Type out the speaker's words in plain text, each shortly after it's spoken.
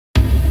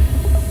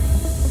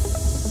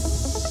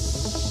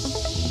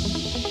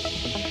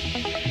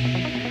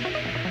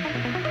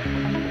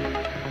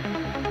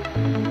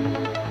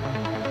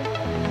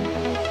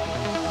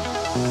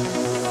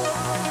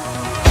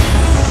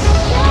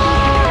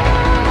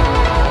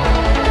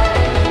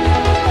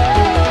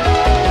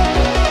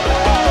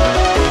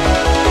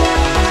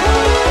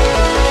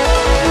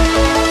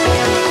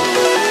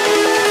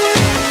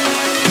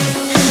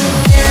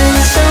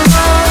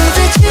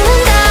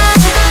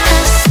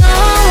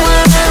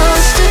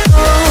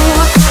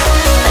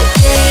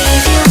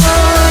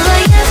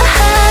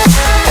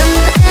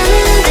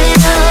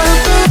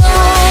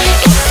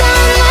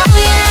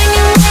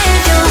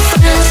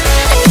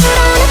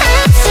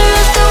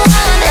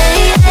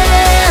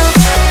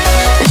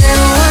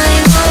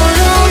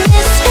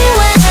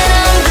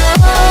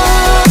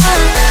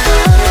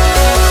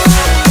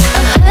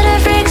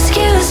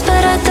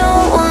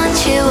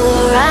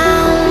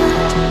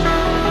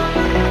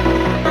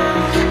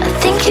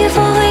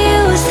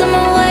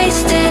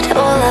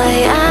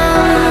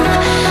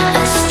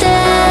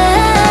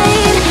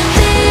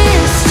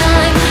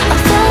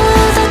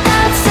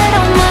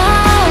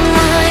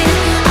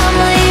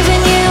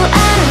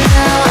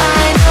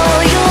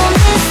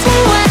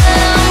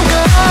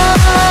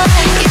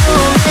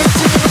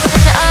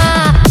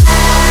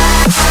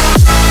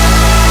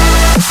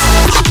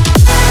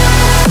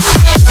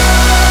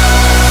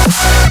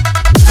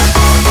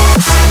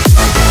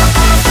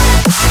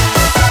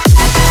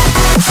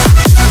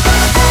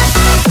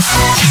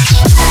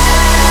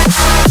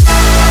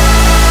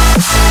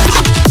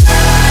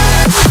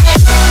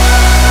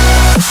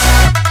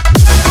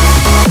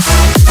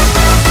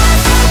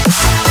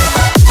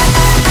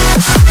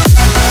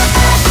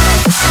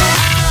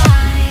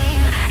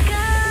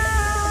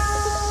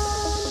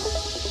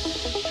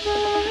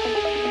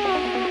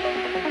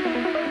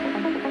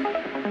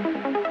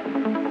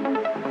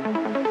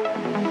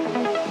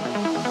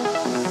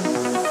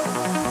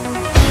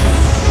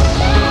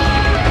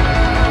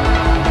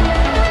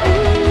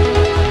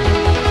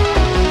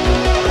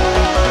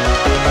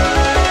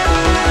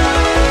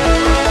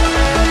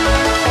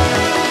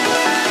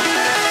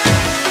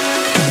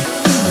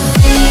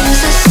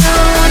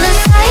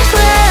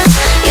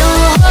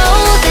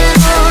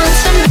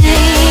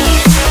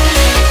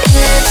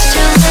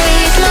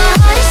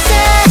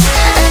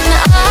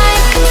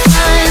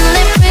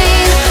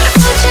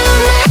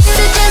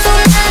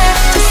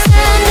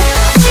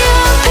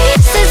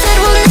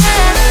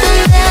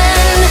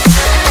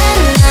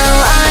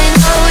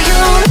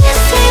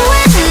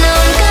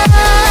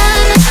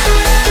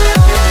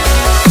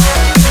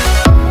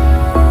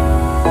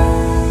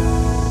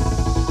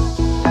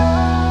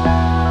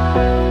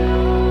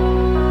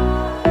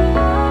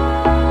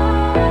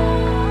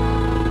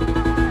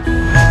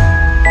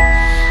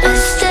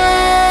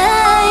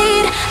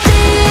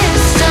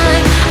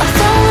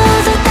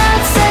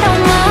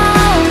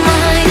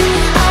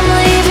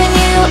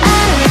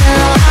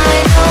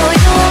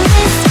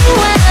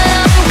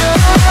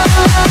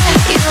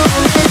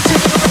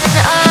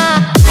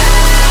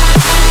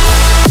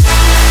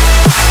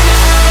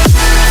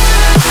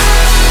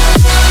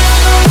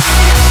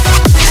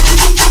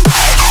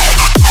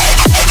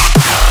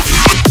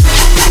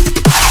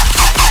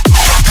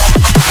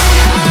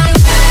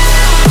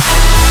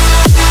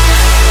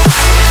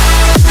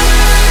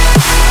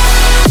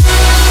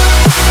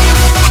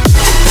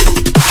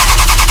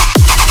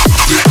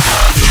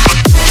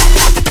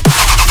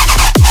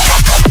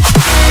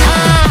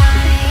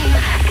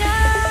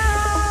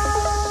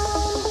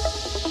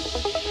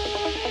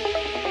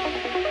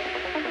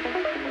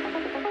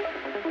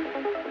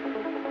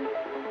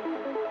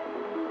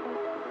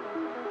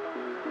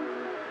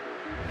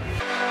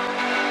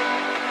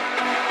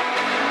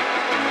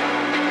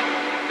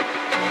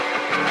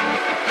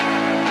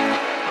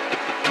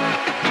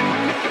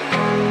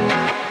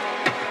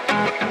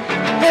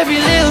Every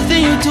little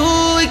thing you do,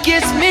 it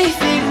gets me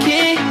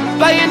thinking.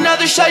 By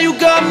another shot, you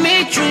got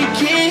me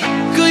drinking.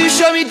 Girl, you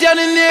shut me down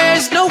and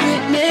there's no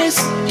witness.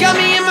 Got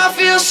me in my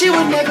feels, she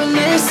would never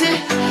listen.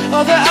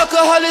 All the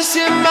alcohol is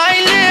in my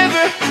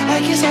liver. I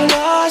guess I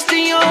lost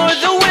and you're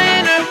the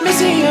winner.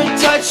 Missing your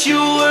touch, you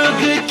were a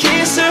good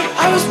kisser.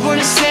 I was born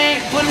a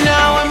saint, but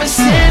now I'm a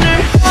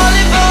sinner.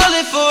 Falling,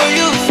 falling for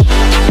you,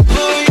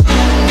 for you,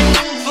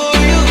 for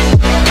you.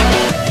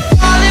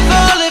 Falling,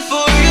 falling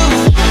for you,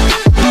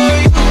 for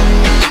you,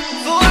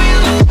 for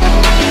you.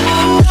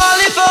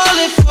 Falling,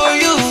 falling for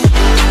you,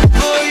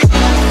 for you,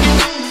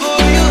 for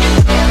you.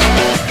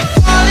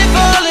 Falling,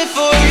 falling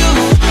for you,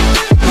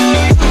 for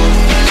you,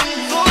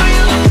 for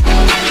you.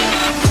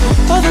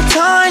 All the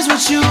times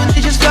with you,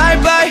 they just fly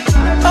by.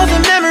 All the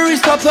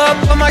memories pop up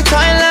on my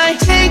timeline.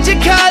 Change your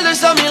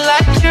colors on me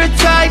like you're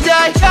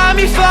tie-dye. Got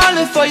me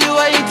falling for you,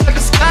 I ain't like a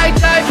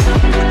skydive.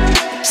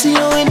 See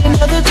you in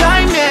another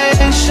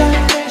dimension.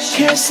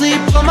 Can't sleep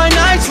on my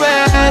night's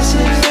rest.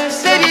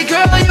 Baby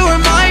girl, you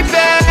were my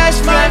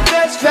best friend,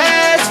 best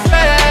friend.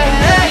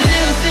 Every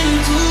little thing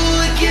you do,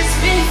 it gets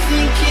me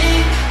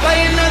thinking. By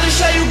another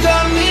shot, you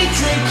got me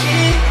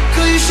drinking.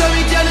 Girl, you shut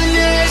me down and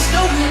there's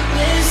no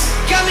witness.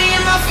 Got me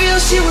in my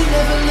feels, she would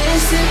never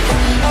listen.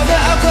 All the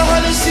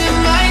alcohol is in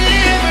my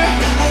liver.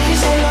 I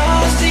guess I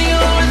lost and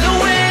you're the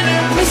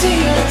winner. Missing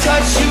your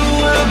touch, you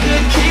were a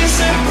good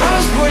kisser. I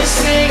was born to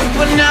sing,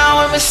 but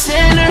now I'm a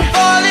sinner.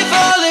 Falling,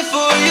 falling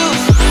for you,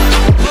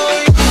 for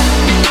you,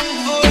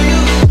 for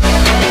you.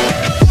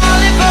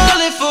 Falling,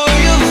 falling for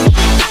you,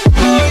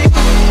 for you,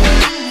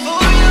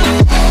 for you.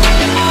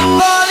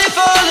 Falling,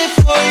 falling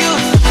for you,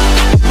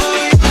 for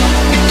you,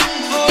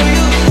 for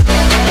you.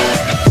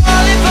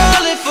 Falling,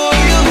 falling for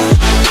you,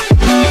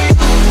 for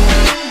you,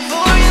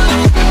 for you.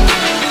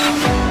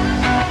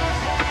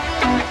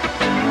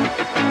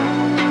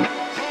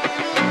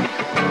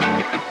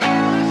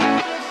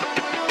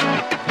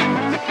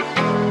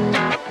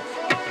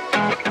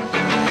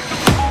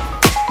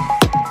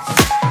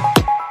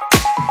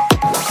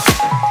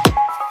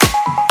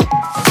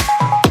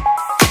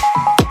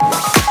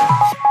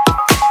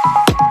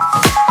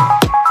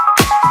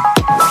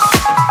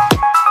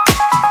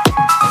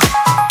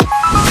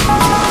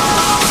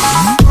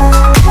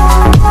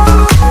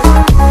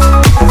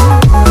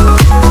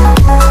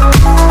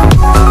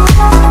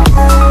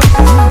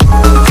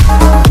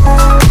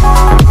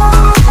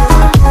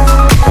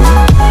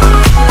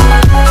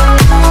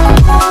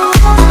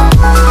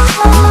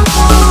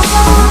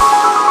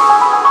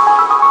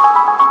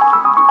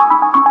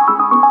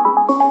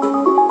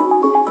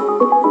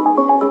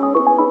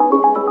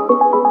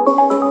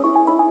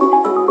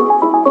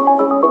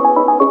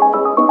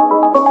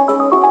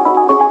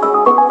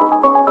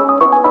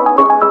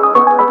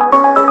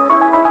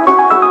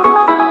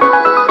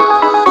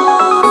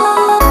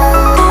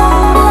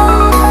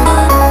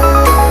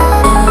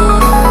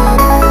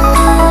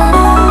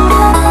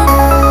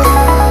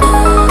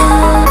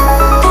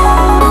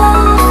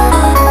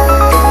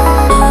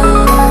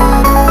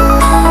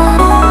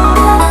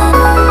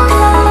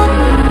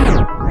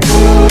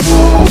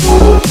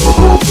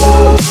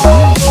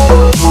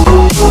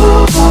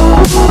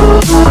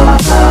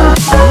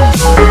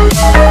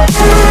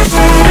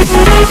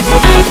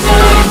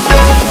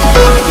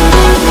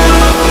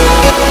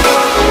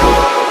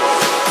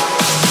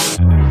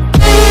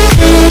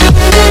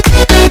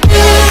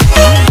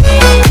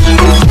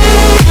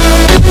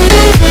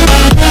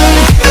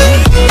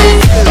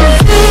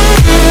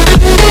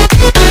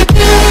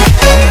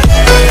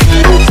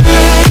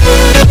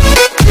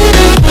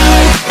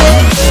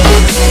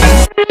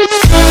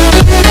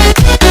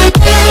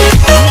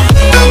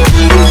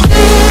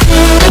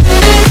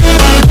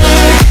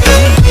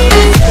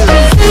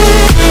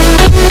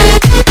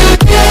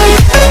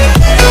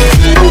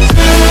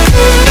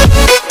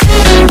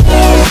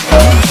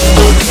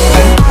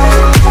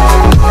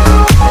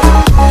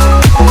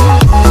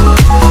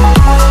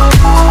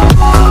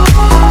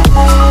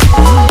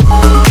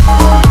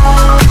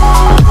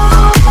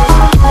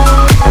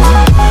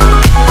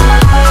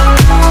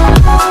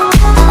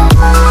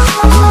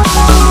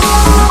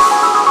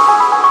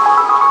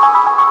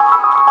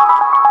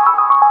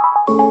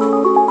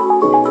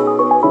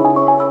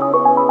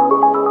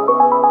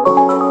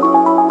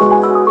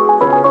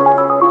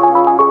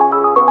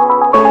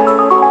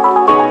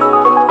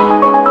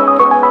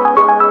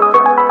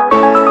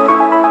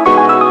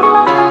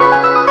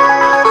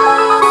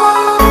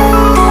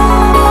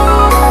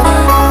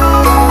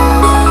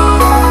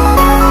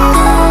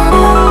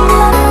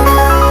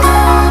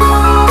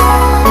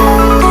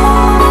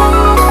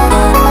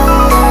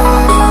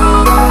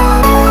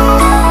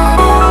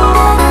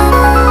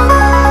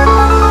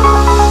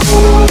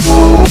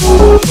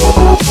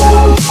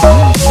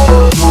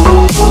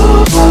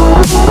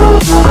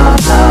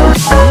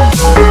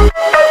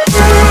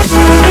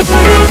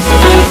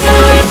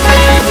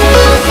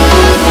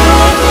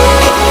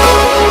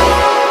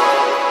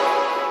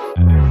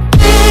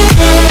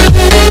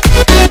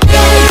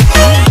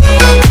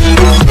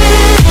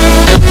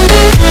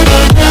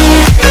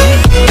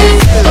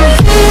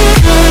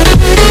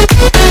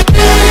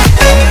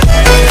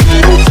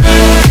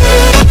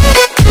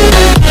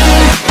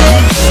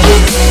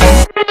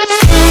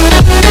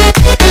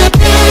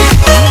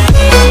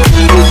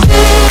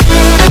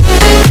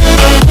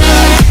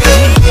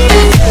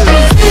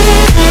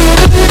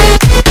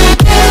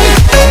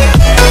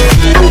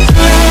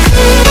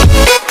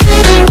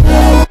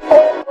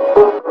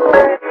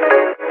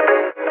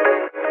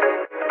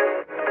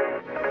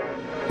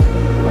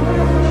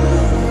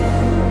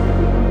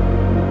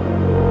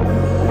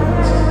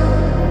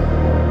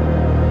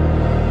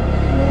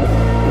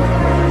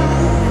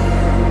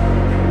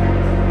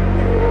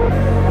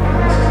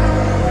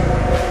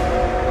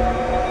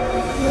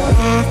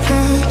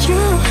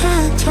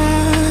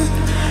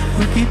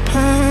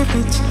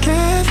 perfect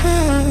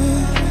together.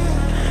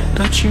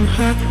 But you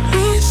hurt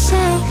me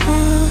so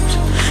much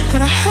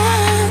that I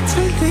had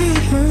to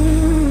leave you.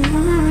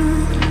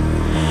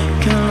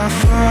 Girl, I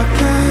thought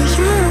that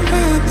you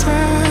and I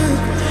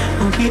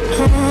would be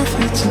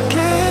perfect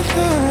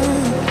together.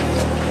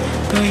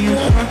 But you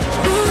hurt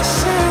me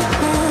so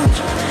much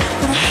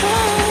that I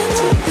had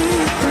to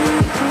leave you.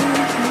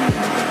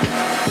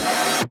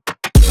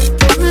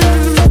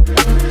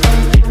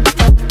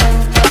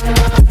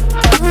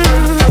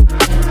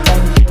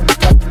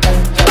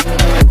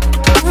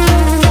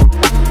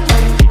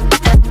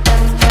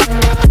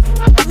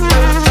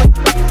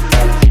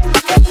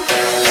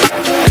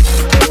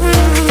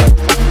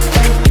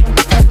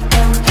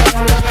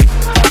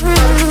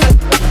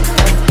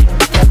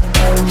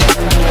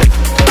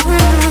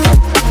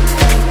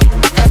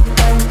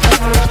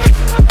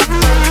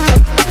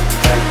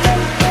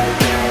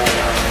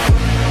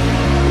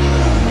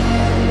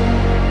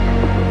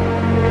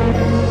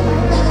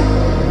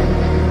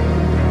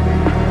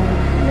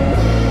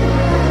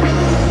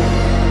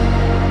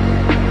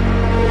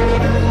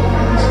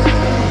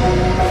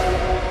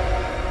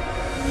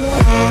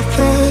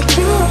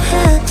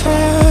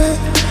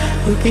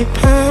 Be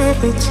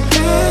perfect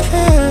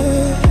together,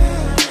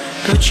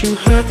 but you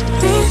hurt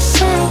me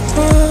so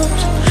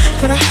much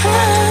that I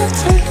had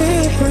to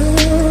leave you.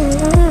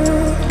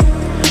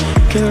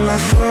 Girl, I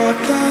thought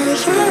that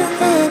you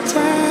and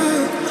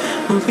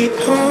I would be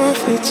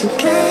perfect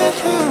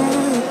together,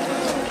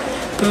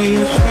 but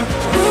you hurt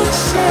me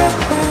so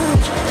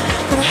much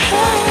that I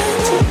had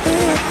to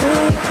leave you.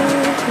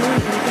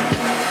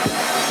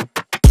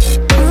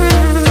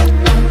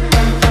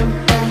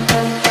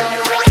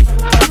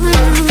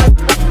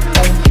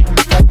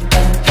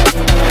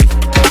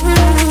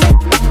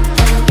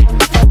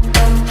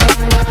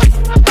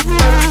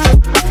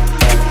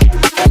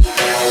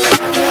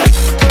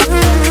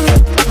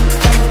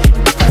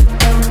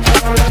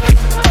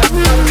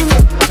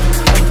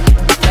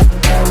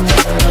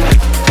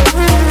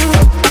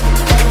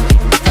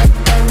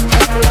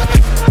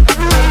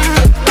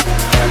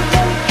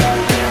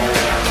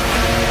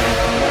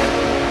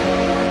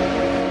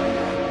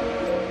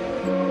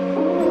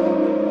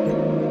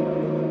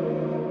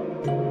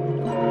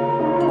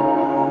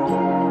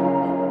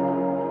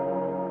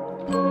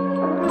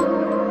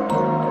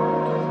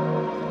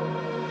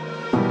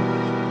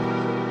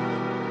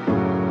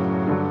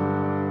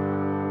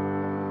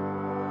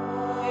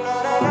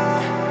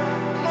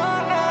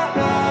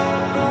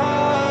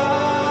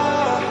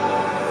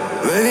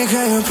 Baby,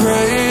 can you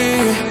pray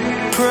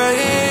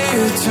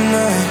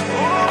tonight?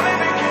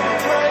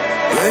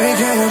 Baby,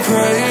 can you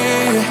pray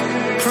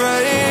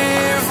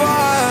for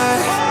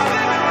us?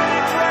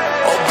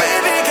 Oh,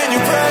 baby, can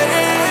you pray?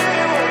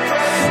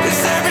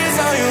 'Cause every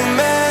time you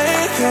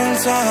make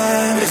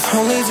time, it's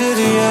only to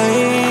the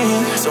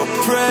end. So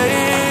pray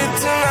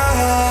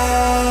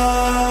tonight.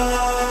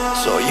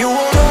 So you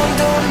won't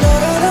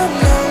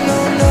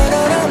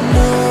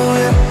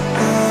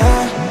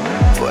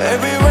for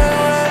every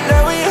round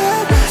that we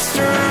have,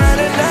 surround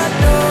and I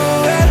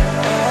know it.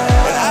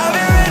 But I'll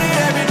be ready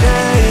every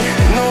day,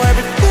 know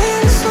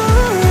everything's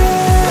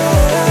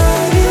alright.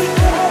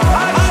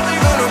 Are you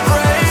gonna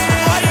pray?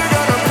 Are you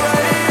gonna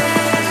pray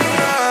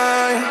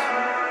tonight?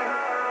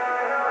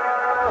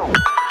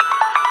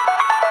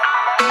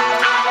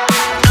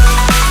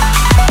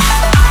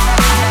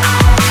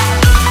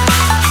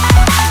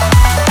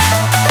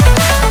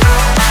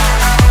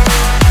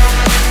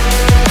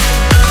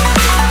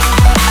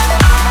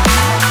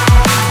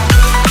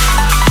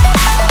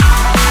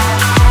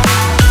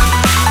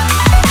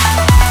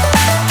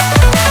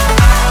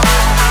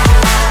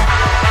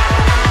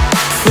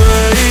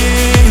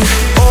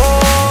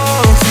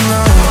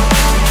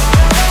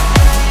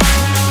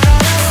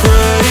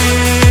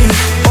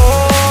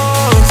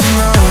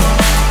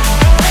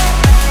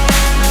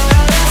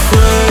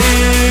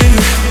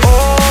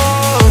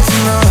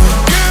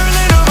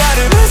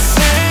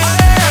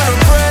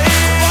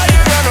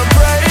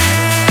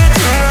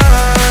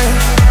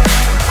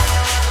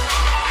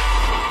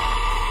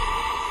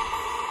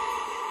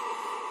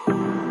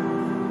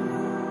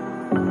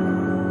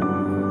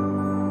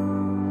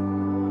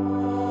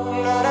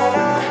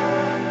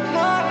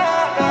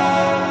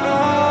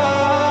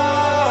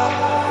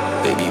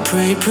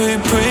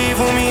 Pray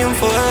for me and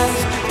for us.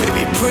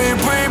 Baby, pray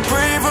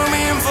for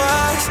me and for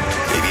us.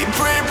 Baby,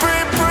 pray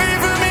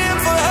for me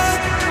and for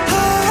us.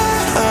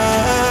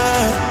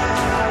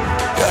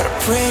 Gotta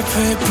pray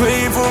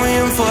for me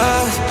and for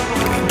us.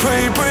 Baby,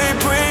 pray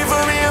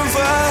for me and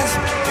for us.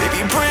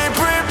 Baby, pray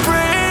for me and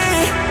for us.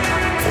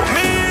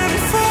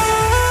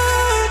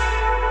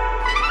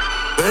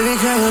 Baby,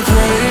 can you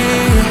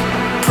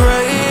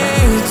pray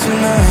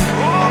tonight?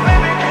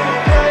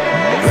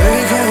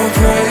 Baby, can you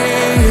pray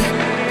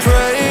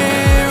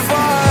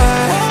for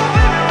us?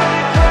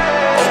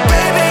 Oh,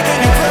 baby, can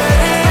you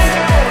pray?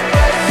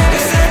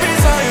 'Cause every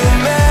time you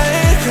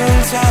make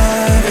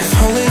time, it's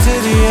only to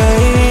the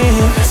end.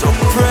 So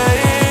pray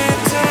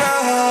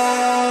tonight.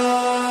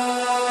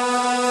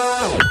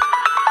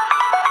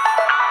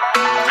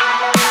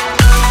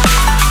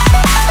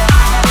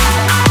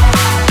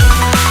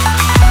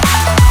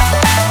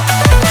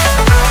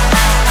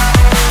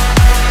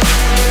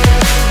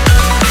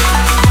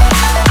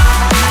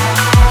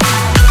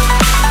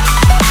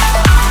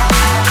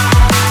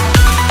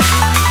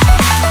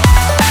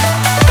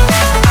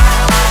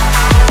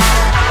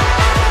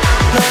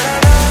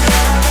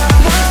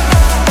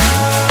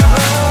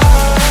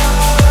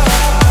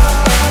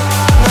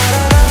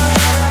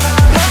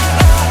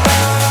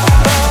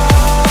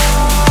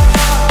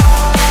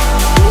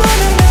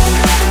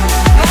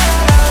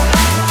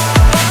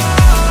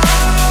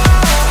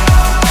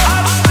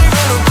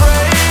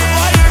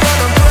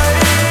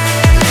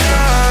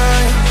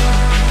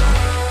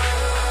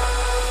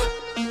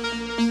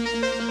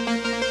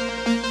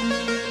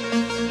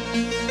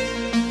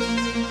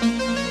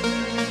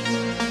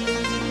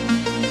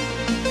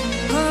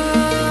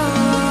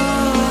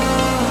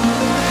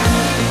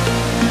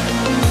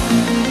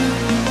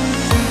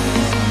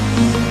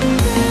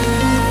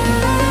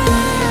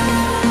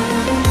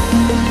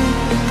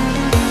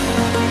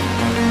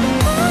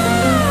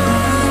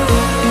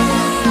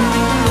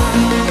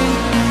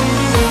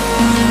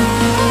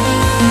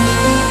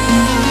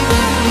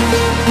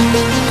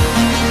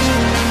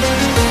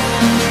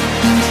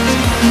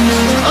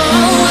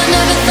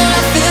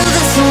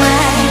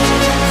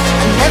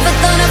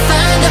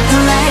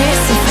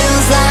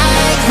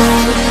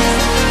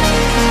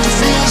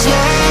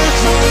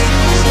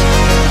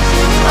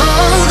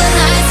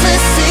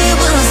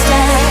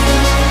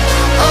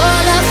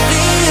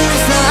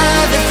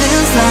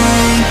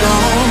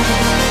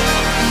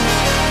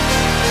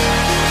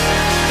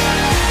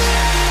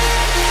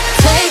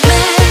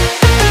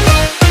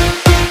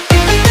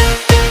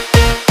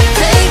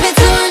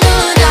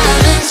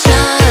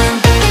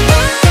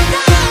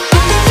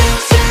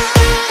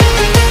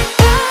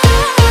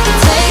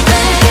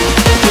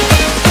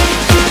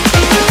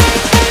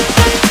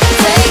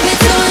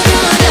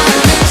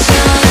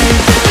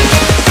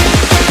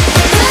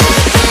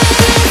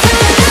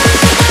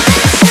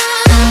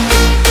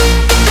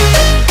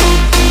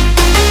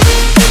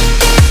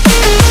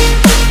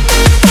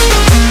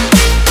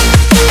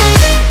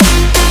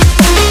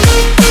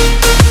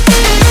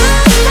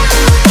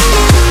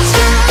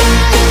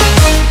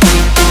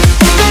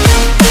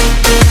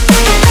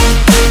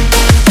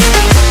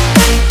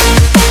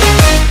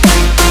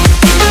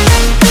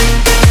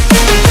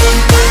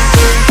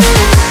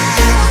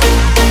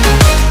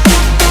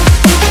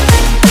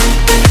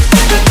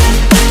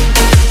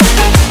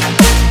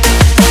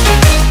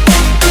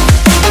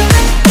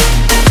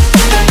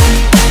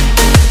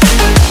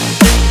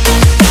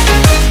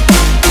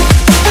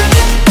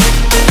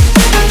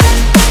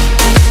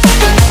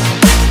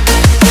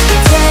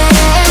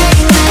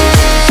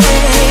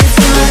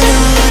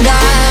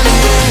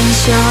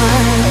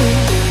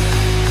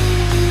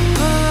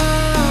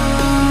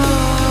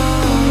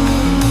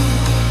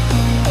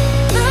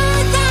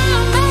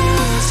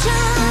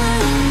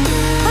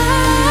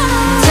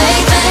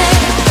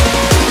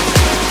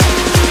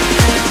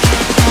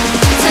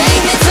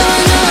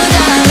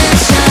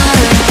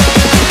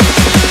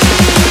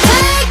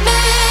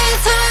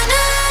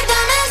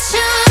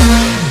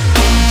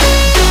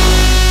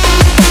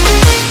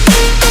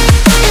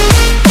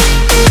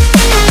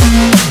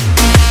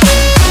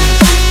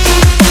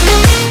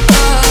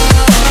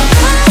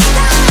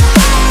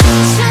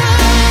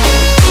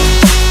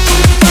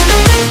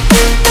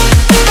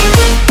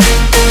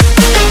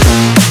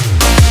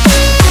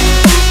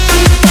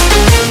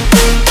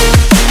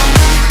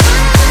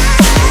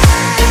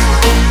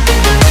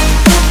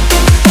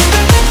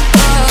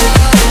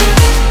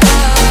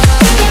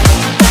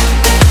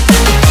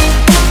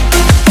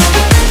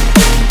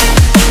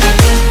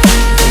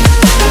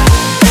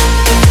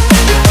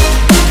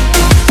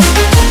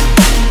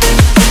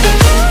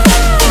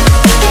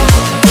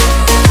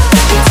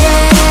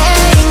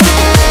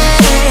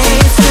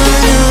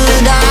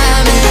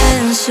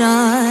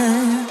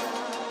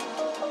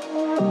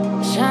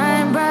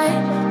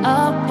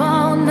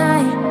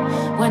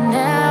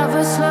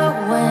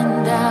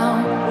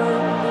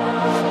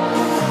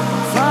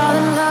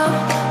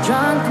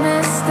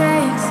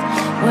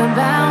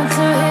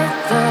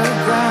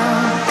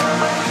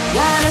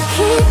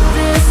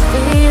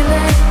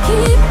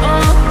 keep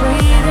on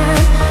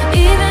breathing,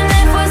 even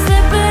if we're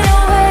slipping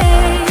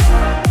away.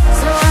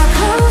 So I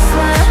close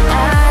my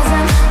eyes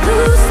and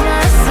lose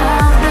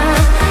myself now.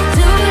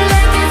 Do it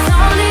like it's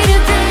only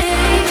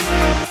today.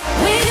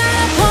 We got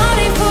a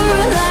party for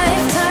a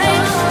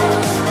lifetime.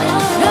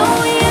 No,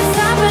 we ain't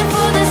stopping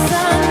for the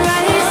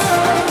sunrise.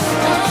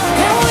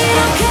 And we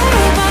don't care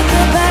about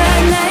the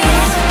bad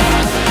nights.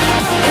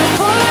 If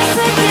for a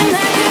second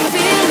I can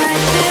feel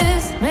like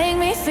this, make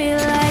me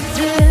feel like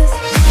this.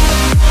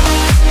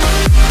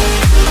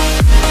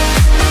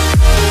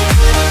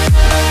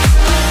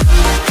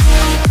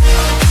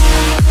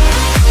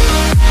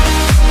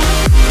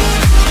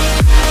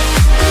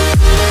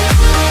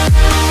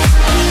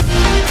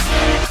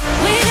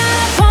 We got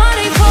a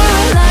party for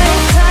a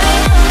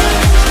lifetime.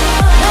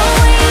 No,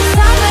 we ain't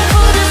stopping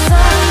for the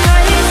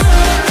sunrise.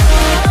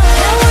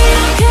 And we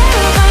don't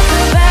care about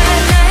the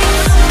bad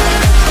nights.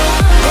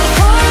 But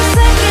for a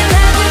second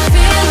I can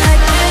feel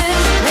like this,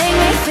 make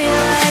me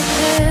feel like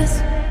this.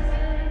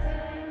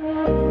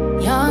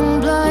 Young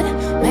blood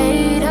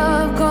made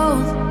of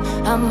gold,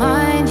 a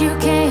mind you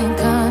can't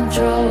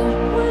control.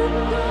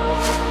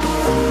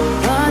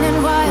 Running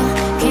wild,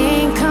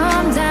 can't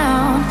come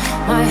down.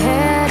 My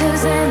head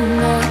is in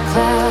the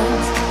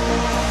clouds.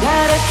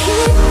 Gotta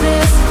keep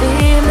this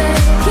feeling,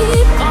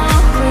 keep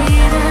on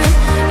breathing,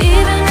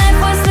 even if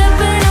we're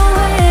slipping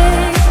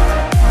away.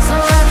 So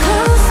I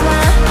close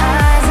my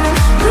eyes and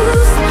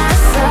lose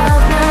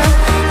myself now.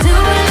 Do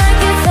it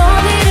like it's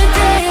only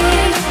today.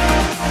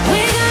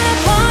 We got a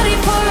party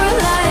for a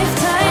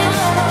lifetime.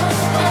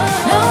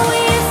 No, we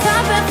ain't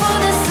stopping for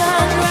the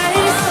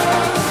sunrise.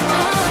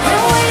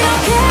 And we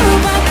don't care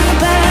about the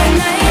bad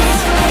nights.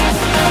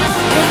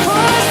 But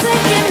for a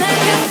second I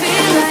can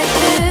feel like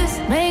this,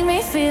 make me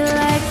feel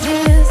like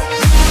this.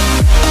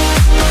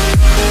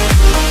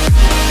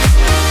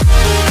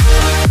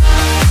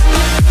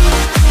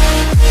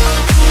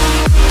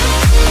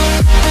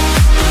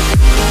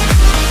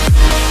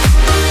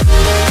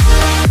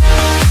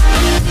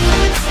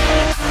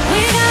 We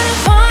got a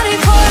party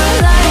for a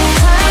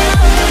lifetime.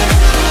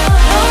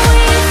 No, we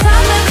ain't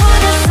stopping for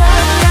the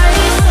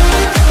sunrise.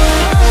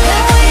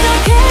 And we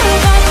don't care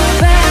about the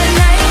bad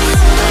nights.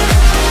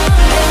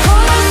 But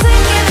for a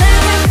second I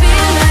can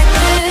feel like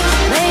this,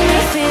 make me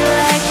feel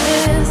like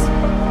this.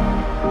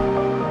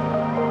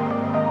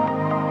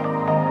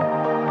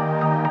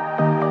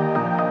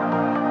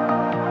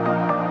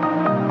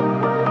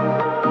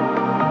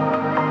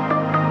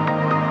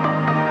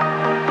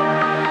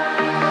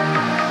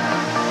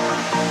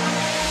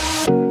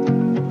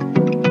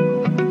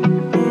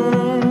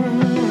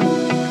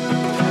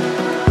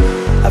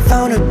 I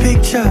found a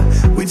picture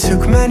we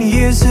took many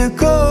years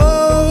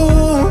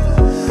ago,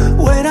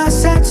 when I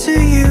said to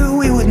you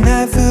we would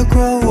never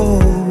grow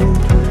old.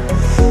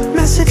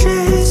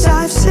 Messages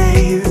I've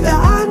saved that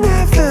I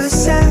never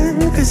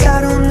send, cause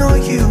I don't know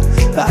you,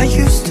 but I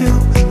used to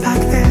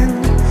back then.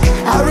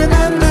 I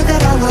remember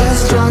that I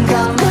was drunk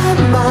out my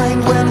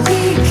mind when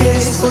we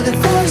kissed for the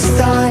first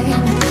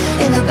time.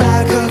 In the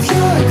back of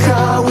your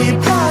car we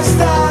passed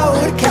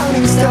out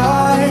counting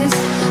stars.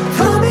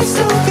 Promised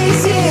all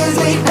these years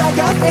we'd pack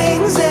our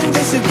things and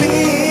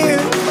disappear.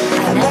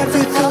 I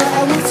never thought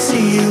I would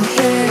see you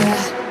here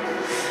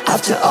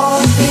after all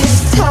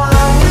this time.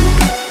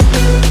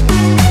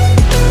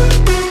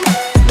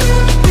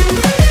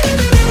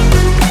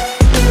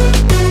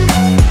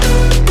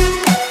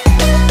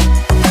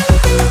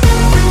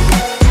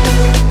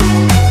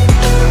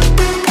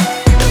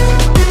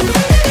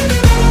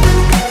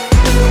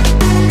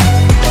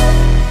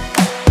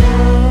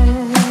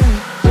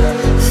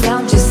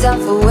 Found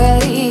yourself a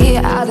way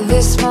out of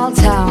this small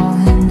town.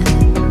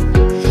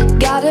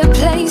 Got a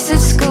place at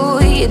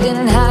school you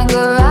didn't hang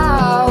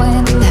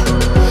around.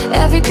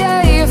 Every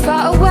day you're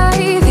far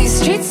away, these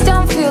streets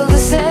don't feel the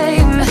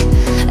same.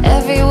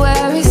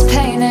 Everywhere is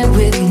painted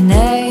with your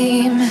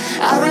name.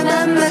 I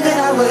remember that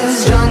I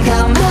was drunk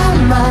out my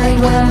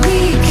mind when we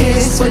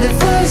kissed for the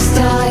first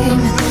time.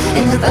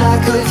 In the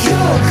back of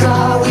your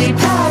car we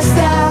passed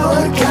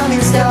out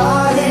counting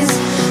stars.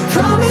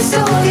 Promised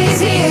all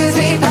these years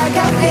we'd pack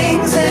our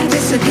things and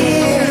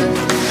disappear.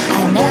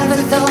 I never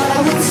thought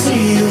I would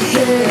see you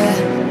here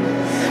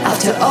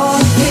after all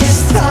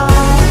this time.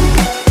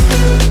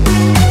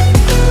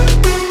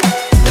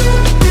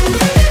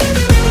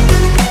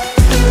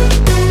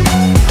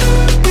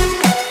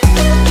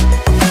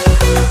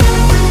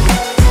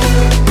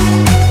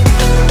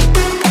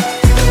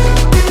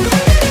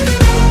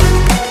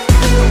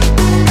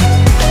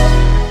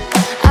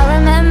 I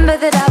remember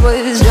that I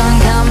was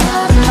drunk out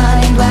my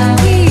mind when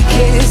we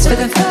kissed for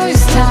the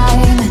first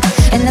time.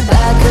 In the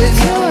back of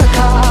your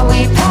car we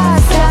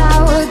passed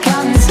out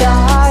counting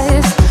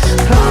stars.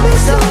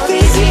 Promised all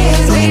these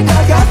years we'd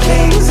pack our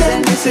things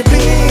and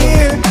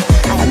disappear.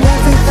 I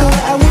never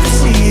thought I would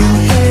see you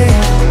here.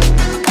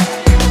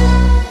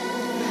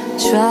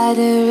 Try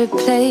to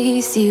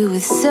replace you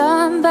with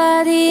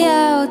somebody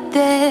out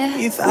there.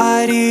 If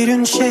I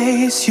didn't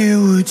chase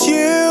you, would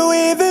you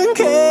even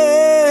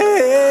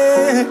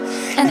care?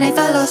 And if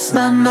I lost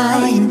my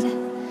mind,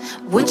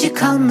 would you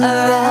come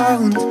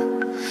around?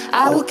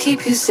 I will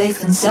keep you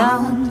safe and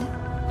sound.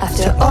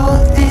 After all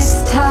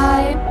this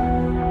time